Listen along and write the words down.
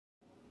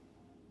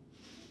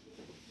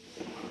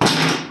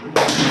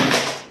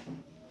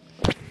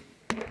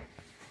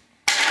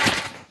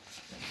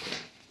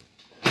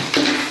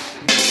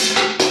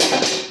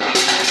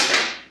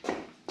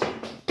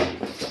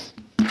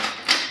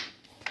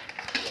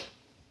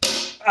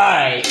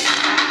Alright.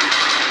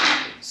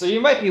 So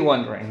you might be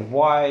wondering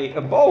why,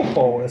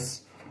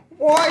 Bowas,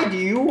 why do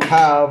you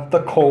have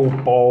the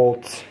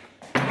Cobalt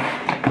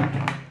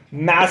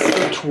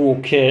Master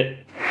Toolkit?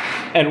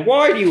 And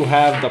why do you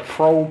have the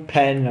Pro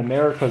Pen,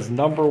 America's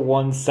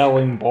 #1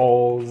 selling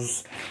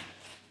balls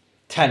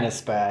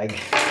tennis bag?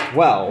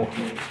 Well,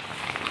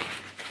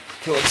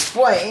 to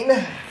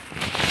explain,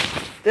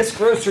 this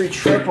grocery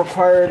trip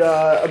required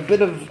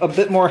a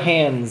bit more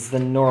hands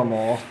than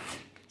normal.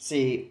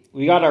 See,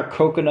 we got our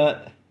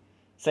coconut.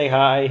 Say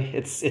hi.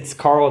 It's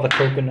Carl the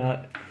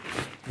coconut.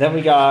 Then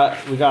we got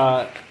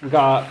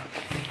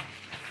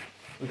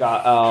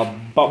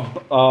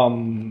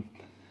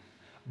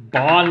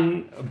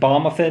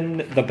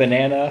Bombafin the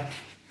banana.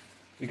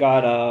 We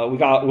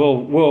got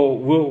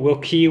Will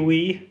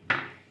Kiwi,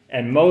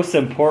 and most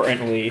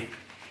importantly,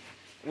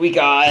 we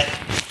got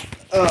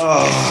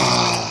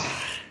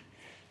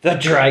the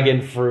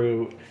dragon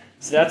fruit.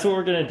 So that's what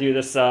we're gonna do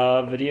this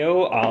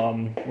video.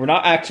 We're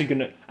not actually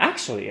gonna.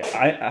 Actually,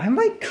 I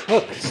might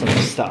cook some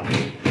stuff,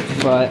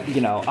 but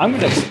you know, I'm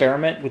gonna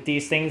experiment with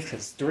these things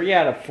because 3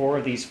 out of 4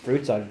 of these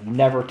fruits I've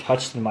never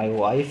touched in my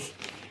life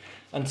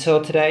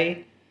until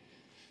today.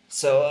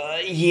 So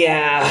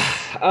yeah,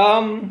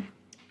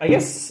 I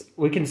guess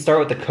we can start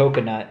with the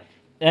coconut.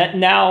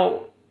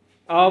 Now,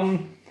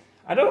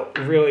 I don't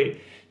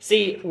really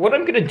see what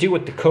I'm gonna do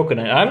with the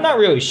coconut. I'm not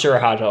really sure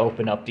how to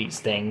open up these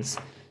things.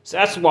 So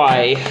that's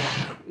why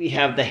we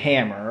have the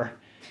hammer.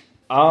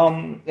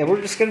 And we're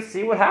just gonna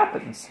see what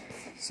happens.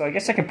 So I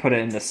guess I can put it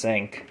in the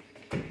sink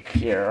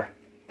here.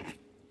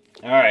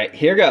 Alright,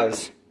 here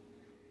goes.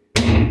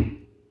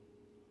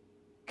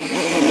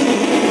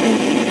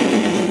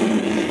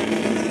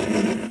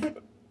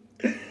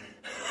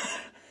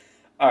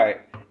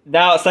 Alright,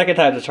 now second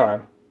time's a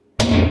charm.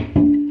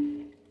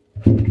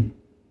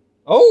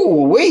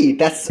 Oh, wait,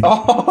 that's...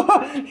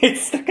 Oh,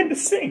 it's stuck in the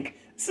sink.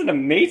 This is an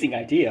amazing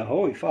idea.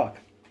 Holy fuck.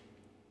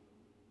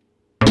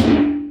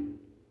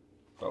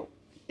 Bro,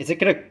 is it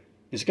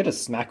gonna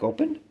smack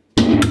open?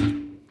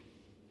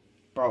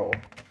 Bro.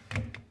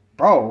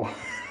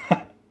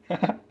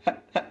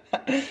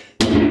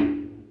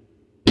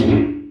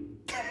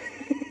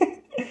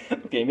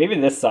 Okay, maybe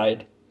this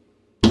side.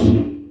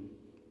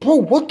 Bro,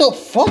 what the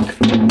fuck?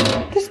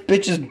 This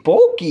bitch is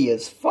bulky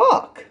as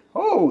fuck.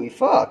 Holy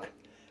fuck.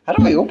 How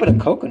do I open a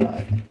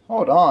coconut?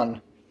 Hold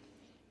on.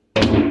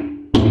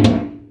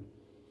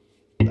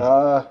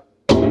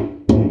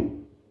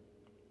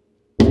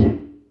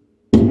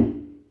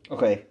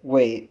 Okay,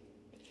 wait.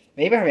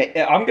 Maybe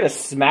I'm gonna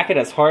smack it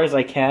as hard as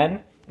I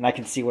can, and I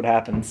can see what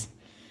happens.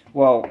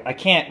 Well, I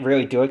can't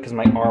really do it because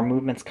my arm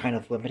movement's kind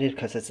of limited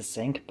because it's a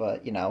sink,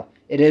 but, you know,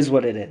 it is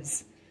what it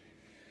is.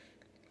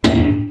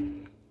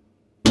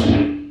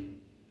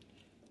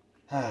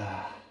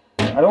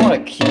 I don't want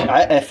to keep...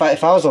 If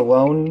I was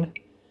alone,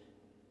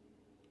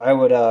 I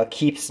would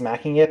keep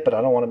smacking it, but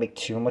I don't want to make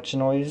too much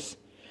noise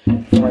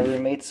for my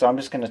roommates, so I'm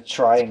just going to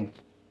try and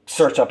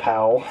search up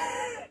how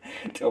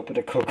to open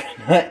a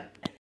coconut.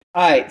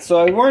 Alright, so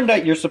I learned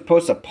that you're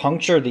supposed to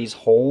puncture these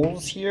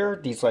holes here,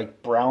 these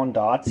like brown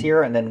dots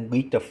here, and then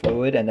leak the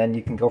fluid, and then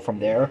you can go from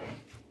there.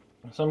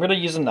 So I'm going to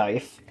use a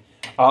knife.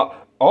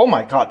 Oh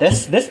my god,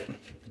 this...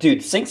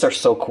 Dude, sinks are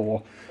so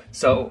cool.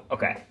 So,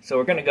 okay, so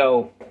we're going to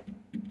go...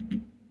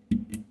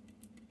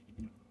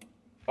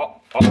 Oh.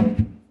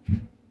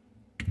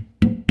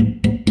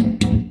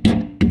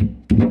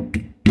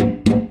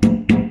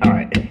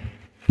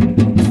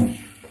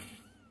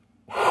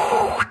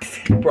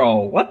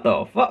 Bro, what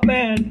the fuck,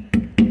 man?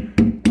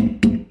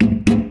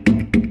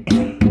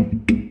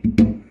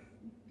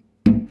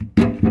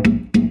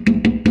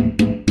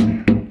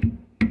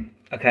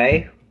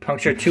 Okay,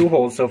 punctured 2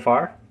 holes so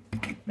far.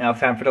 Now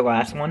time for the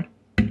last one.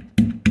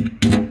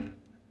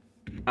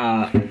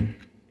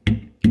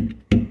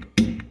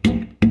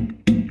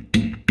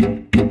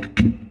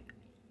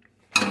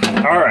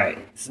 Alright,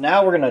 so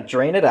now we're gonna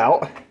drain it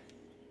out.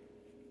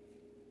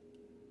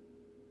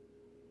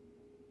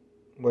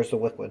 Where's the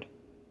liquid?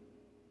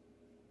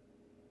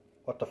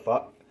 What the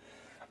fuck?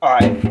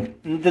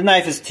 Alright, the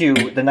knife method's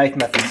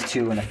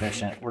too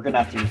inefficient. We're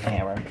gonna have to use the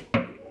hammer.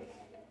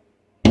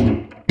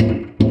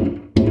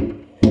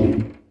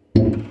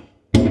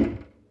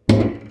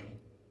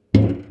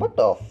 What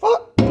the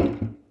fuck?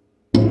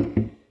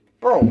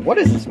 Bro, what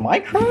is this,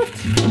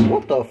 Minecraft?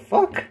 What the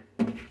fuck?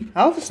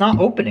 How is this not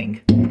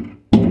opening?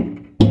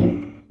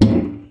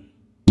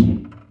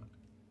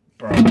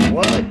 Bro,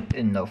 what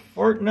in the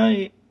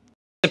Fortnite?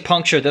 To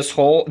puncture this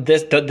hole,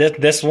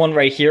 this one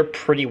right here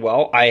pretty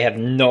well. I have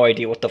no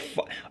idea what the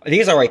fuck.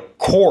 These are like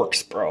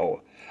corks,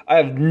 bro. I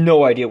have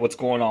no idea what's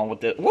going on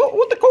with it.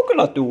 What the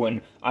coconut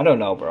doing? I don't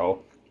know,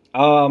 bro.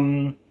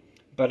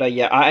 But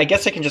yeah, I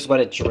guess I can just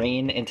let it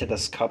drain into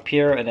this cup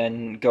here and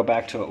then go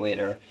back to it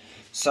later.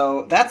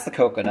 So that's the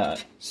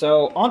coconut.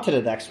 So on to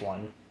the next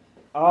one.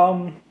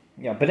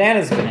 Yeah,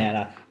 banana's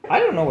banana. I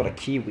don't know what a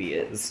kiwi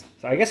is,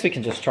 so I guess we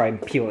can just try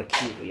and peel a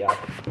kiwi up.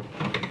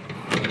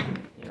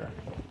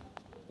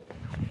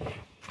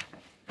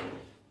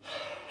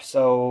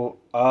 So,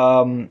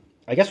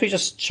 I I guess we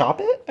just chop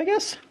it, I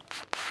guess?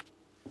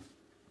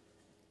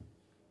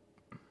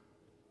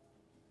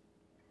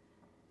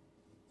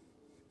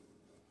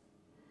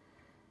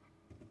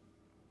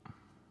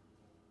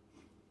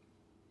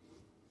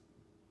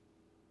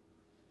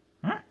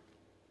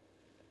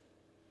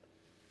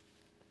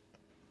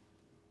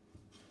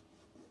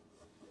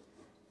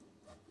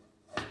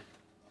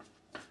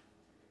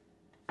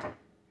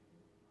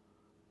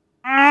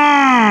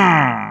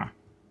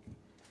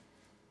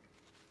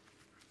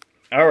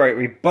 Alright,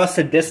 we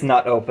busted this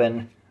nut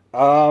open.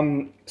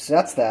 So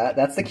that's that.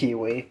 That's the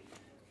kiwi.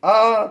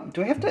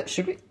 Do we have to,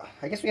 should we,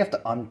 I guess we have to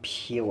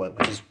unpeel it,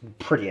 which is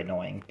pretty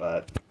annoying,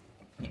 but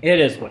it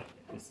is what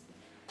it is.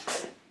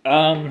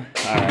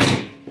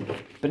 Alright.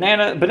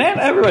 Banana,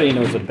 everybody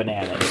knows what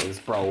banana is,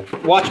 bro.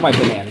 Watch my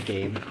banana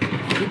game.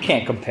 You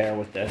can't compare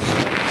with this.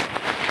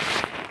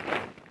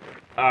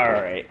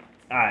 Alright.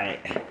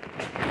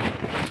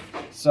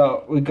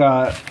 So, we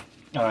got,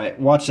 alright,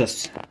 watch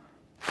this.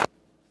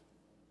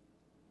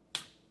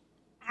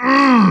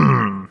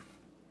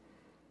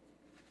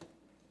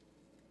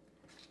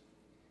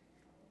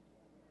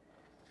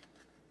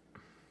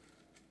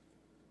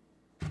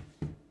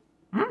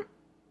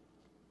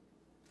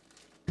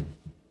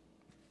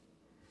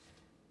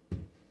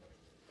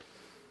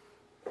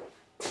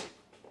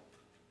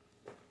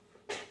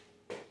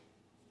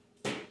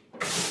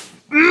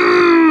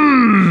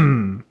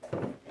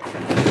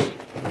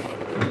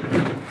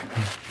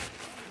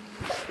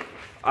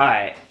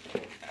 Alright,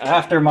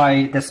 after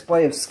my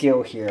display of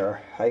skill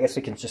here, I guess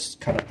we can just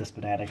cut up this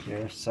banana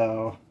here,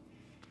 so...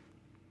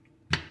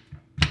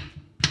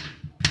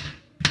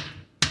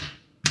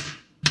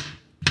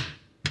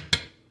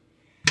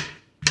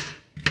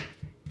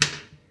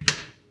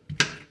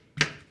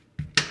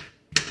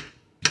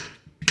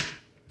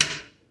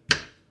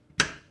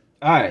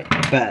 Alright,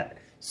 bet.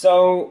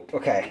 So,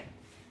 okay.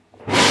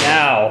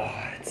 Now,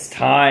 it's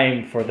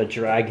time for the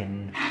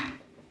dragon.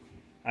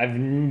 I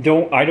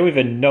don't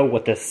even know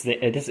what this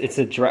is. It's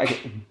a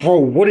dragon. Bro,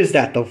 what is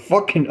that? The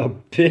fucking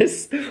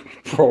abyss?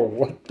 Bro,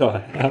 what the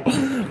hell?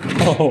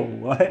 Oh,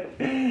 what?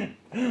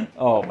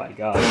 Oh my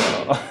god,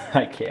 bro.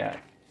 I can't.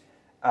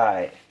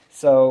 Alright,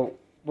 so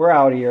we're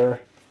out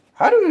here.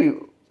 How do we...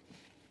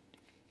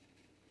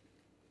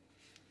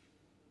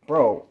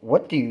 Bro,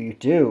 what do you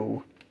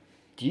do?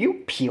 Do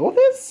you peel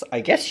this? I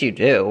guess you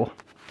do.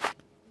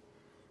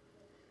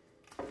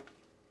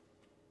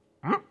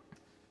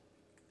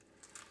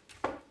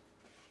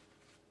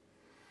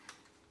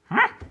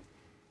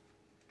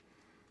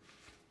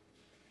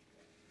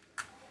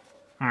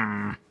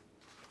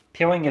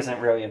 Peeling isn't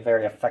really a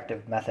very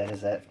effective method,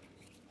 is it?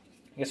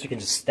 I guess we can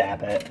just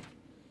stab it.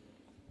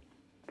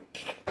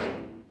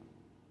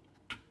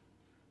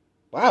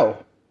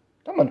 Wow,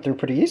 that went through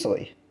pretty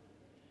easily.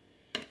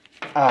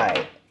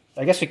 Alright,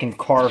 I guess we can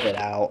carve it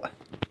out.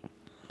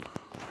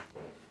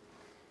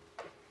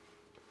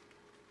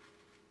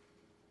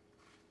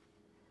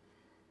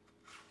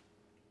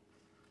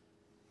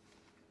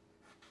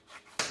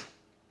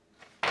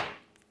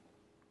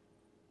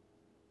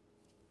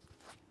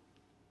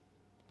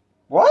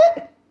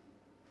 What?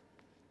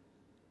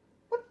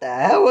 What the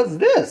hell is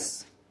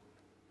this?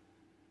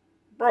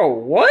 Bro,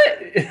 what?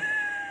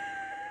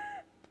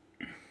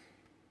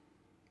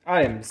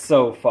 I am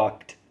so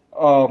fucked.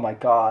 Oh my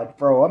god,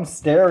 bro, I'm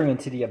staring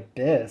into the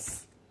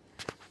abyss.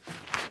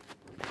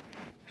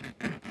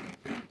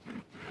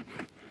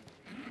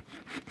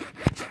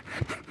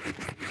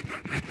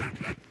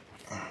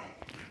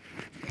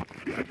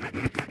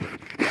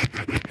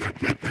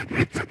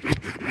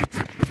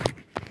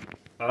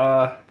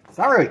 It's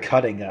not really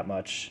cutting that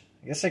much.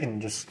 I guess I can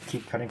just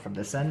keep cutting from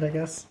this end, I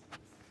guess.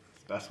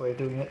 It's the best way of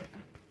doing it.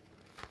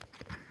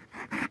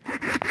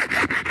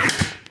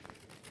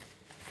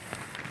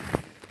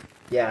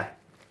 Yeah.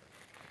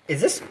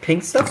 Is this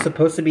pink stuff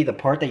supposed to be the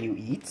part that you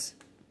eat?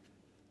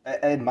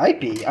 It might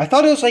be. I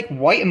thought it was like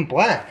white and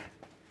black.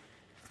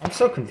 I'm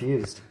so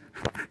confused.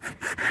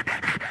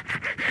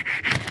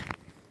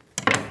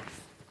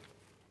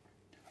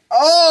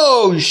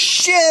 Oh,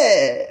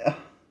 shit!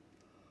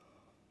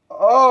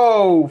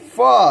 Oh,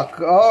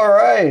 fuck.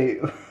 Alright.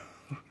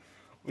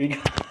 We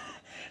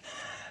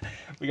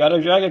got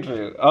a dragon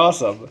fruit.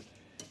 Awesome.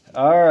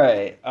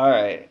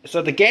 Alright.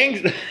 So the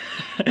gang's...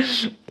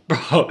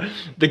 Bro,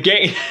 the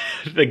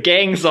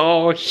gang's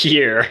all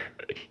here.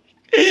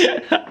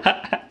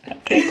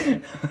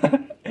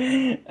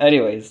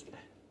 Anyways.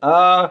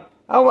 How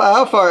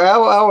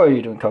are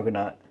you doing,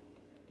 Coconut?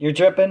 You're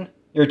dripping?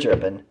 You're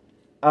dripping.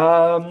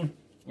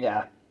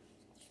 Yeah.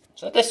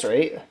 So at this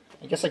rate,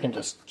 I guess I can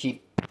just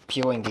keep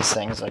peeling these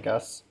things, I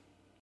guess.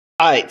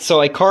 Alright, so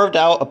I carved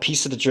out a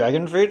piece of the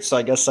dragon fruit, so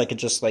I guess I could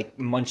just, like,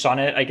 munch on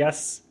it, I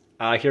guess.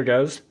 Here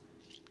goes.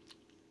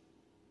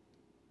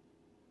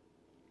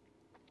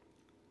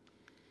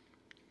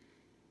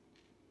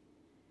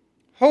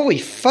 Holy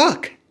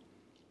fuck!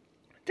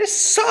 This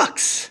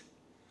sucks!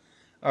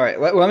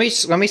 Alright, let me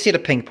see the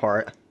pink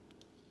part.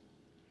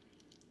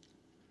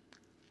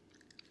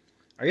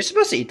 Are you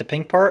supposed to eat the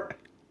pink part?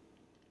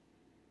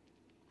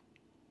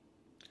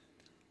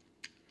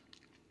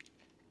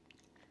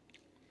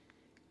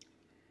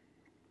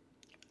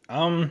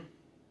 I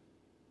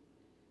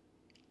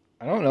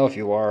don't know if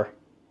you are.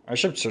 I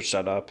should search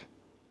that up.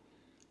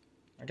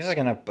 I guess I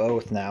can have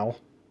both now.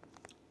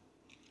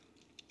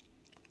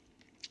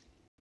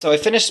 So I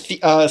finished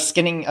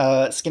skinning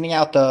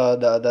out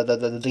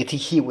the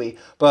Kiwi,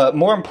 but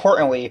more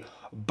importantly,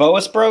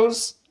 Bowas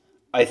Bros,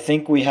 I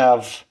think we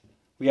have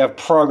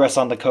progress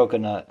on the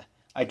coconut.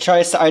 I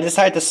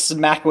decided to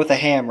smack it with a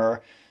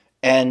hammer,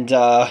 and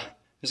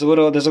there's a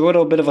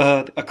little bit of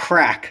a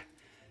crack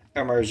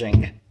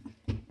emerging.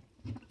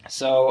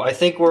 So I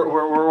think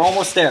we're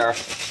almost there.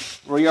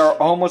 We are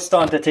almost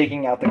done to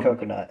taking out the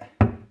coconut.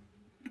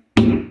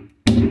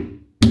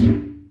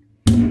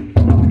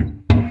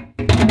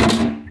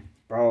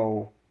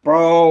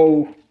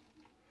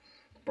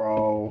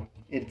 Bro,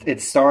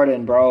 it's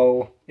starting,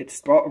 bro.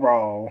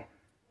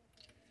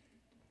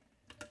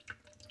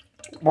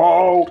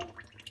 Bro,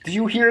 do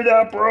you hear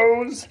that,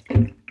 bros?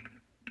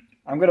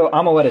 I'm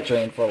gonna let it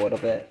drain for a little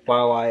bit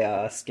while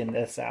I skin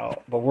this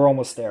out. But we're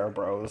almost there,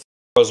 bros.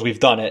 Bros, we've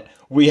done it.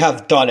 We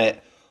have done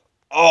it.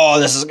 Oh,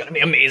 this is gonna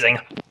be amazing.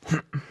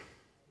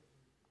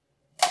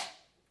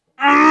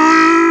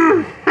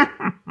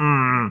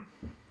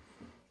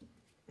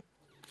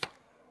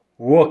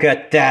 Look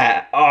at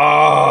that.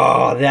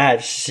 Oh,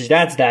 that's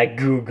that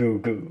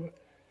goo.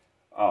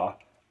 Oh,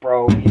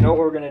 bro, you know what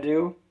we're gonna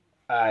do?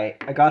 I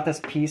got this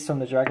piece from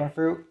the dragon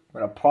fruit.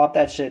 We're gonna pop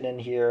that shit in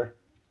here.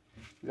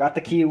 We got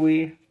the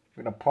kiwi.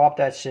 We're gonna pop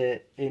that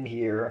shit in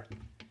here.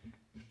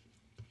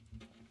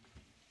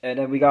 And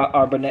then we got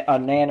our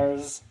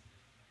bananas.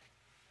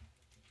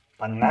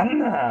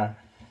 Banana.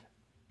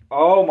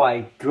 Oh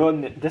my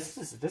goodness.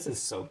 This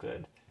is so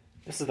good.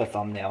 This is the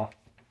thumbnail.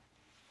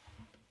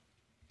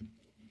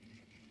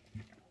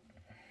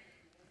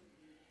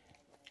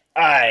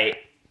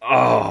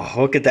 Oh,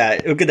 look at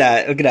that.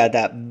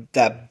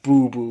 That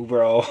boo-boo,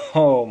 bro.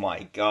 Oh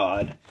my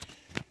god.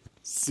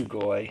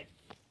 Sugoi.